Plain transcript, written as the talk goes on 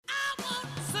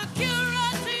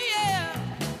Security, yeah.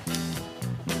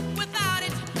 Without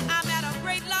it, I'm at a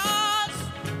great loss.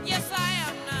 Yes, I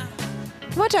am now.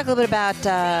 I want to talk a little bit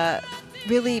about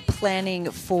really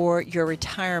planning for your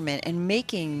retirement and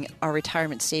making our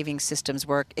retirement savings systems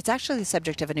work. It's actually the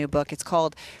subject of a new book. It's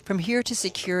called From Here to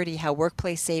Security, How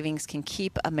Workplace Savings Can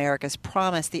Keep America's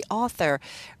Promise. The author,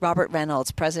 Robert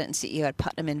Reynolds, President and CEO at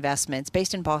Putnam Investments,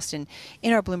 based in Boston,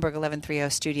 in our Bloomberg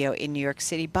 1130 studio in New York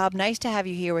City. Bob, nice to have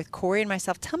you here with Cory and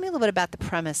myself. Tell me a little bit about the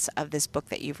premise of this book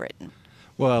that you've written.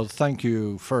 Well, thank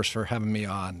you first for having me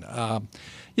on.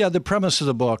 The premise of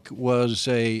the book was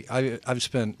I've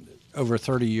spent over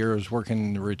 30 years working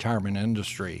in the retirement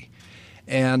industry,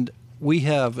 and we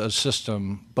have a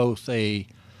system, both a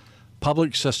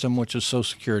public system, which is Social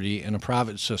Security, and a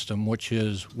private system, which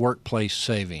is workplace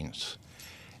savings.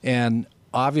 And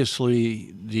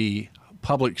obviously, the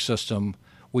public system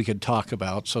we could talk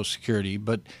about, Social Security,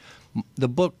 but the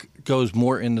book goes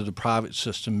more into the private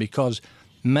system because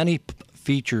many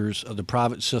features of the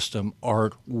private system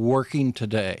are working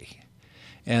today,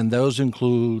 and those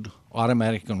include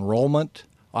automatic enrollment,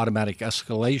 automatic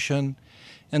escalation,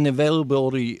 and the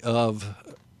availability of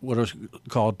what are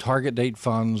called target date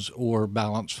funds or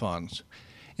balance funds.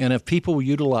 And if people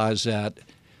utilize that,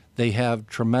 they have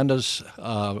tremendous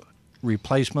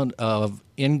replacement of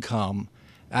income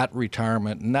at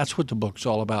retirement, and that's what the book's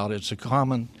all about. It's a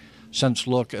common sense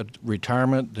look at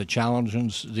retirement, the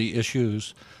challenges, the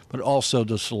issues, but also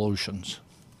the solutions.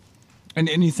 And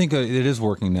you think it is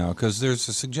working now, because there's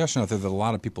a suggestion out there that a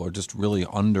lot of people are just really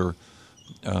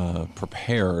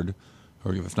prepared,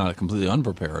 or if not completely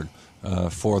unprepared,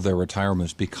 for their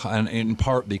retirements, and in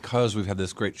part because we've had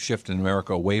this great shift in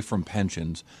America away from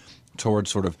pensions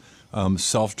towards sort of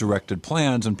self-directed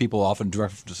plans, and people often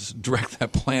direct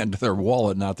that plan to their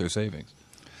wallet, not their savings.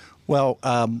 Well,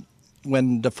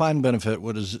 when defined benefit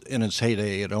was in its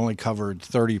heyday, it only covered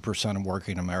 30% of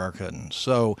working Americans.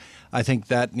 So I think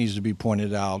that needs to be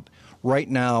pointed out. Right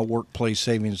now, workplace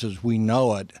savings as we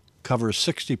know it covers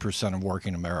 60% of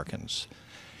working Americans.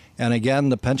 And again,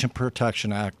 the Pension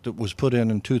Protection Act that was put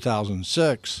in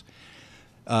 2006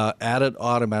 added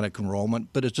automatic enrollment,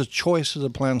 but it's a choice of the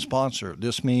plan sponsor.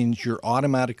 This means you're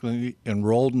automatically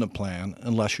enrolled in the plan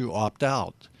unless you opt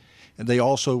out. They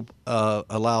also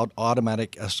allowed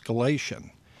automatic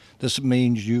escalation. This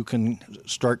means you can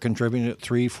start contributing at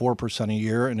 3-4% a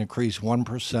year and increase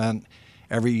 1%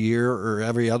 every year or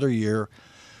every other year.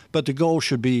 But the goal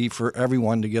should be for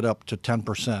everyone to get up to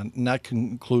 10%, and that can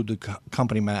include the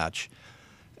company match.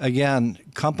 Again,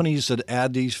 companies that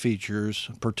add these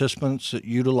features, participants that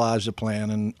utilize the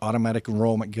plan and automatic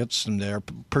enrollment gets them there,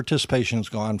 participation has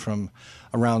gone from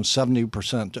around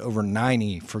 70% to over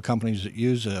 90% for companies that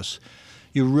use this.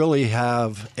 You really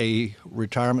have a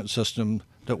retirement system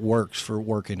that works for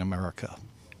working America.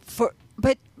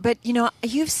 But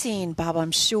you've seen, Bob,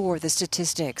 I'm sure, the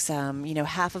statistics.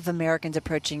 Half of Americans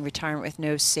approaching retirement with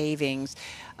no savings.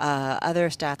 Other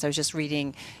stats I was just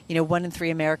reading, 1 in 3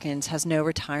 Americans has no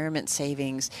retirement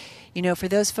savings. For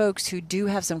those folks who do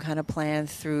have some kind of plan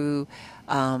through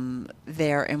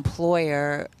their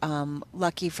employer,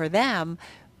 lucky for them,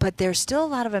 but there's still a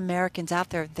lot of Americans out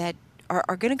there that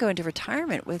are going to go into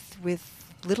retirement with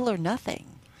little or nothing.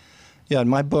 Yeah, in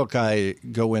my book, I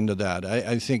go into that.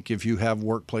 I think if you have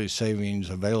workplace savings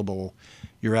available,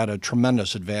 you're at a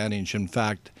tremendous advantage. In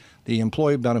fact, the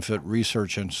Employee Benefit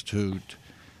Research Institute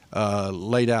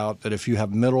laid out that if you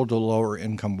have middle to lower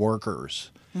income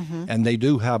workers, and they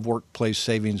do have workplace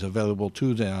savings available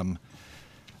to them,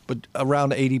 but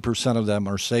around 80% of them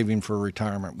are saving for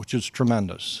retirement, which is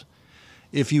tremendous.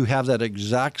 If you have that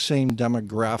exact same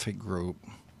demographic group,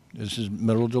 this is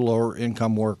middle to lower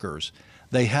income workers,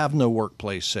 they have no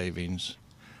workplace savings.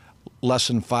 Less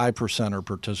than 5% are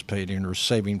participating or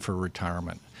saving for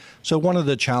retirement. So one of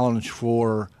the challenges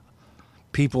for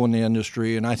people in the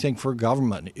industry, and I think for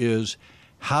government, is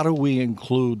how do we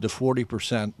include the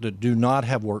 40% that do not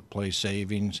have workplace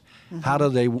savings? How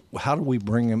do we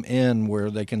bring them in where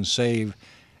they can save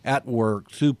at work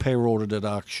through payroll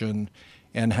deduction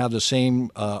and have the same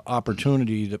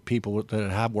opportunity that people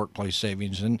that have workplace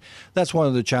savings? And that's one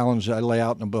of the challenges I lay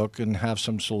out in the book and have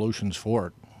some solutions for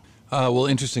it. Well,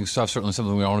 interesting stuff. Certainly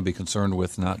something we all want to be concerned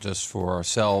with, not just for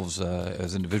ourselves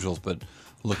as individuals, but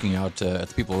looking out at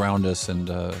the people around us and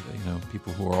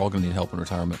people who are all going to need help in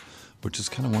retirement, which is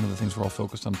kind of one of the things we're all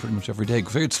focused on pretty much every day.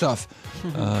 Great stuff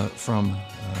from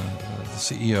the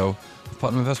CEO of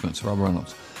Putnam Investments, Robert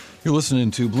Reynolds. You're listening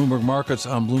to Bloomberg Markets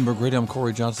on Bloomberg Radio. I'm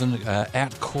Cory Johnson,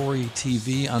 at Cory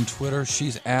TV on Twitter.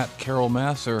 She's at Carol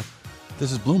Massar.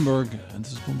 This is Bloomberg, and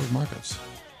this is Bloomberg Markets.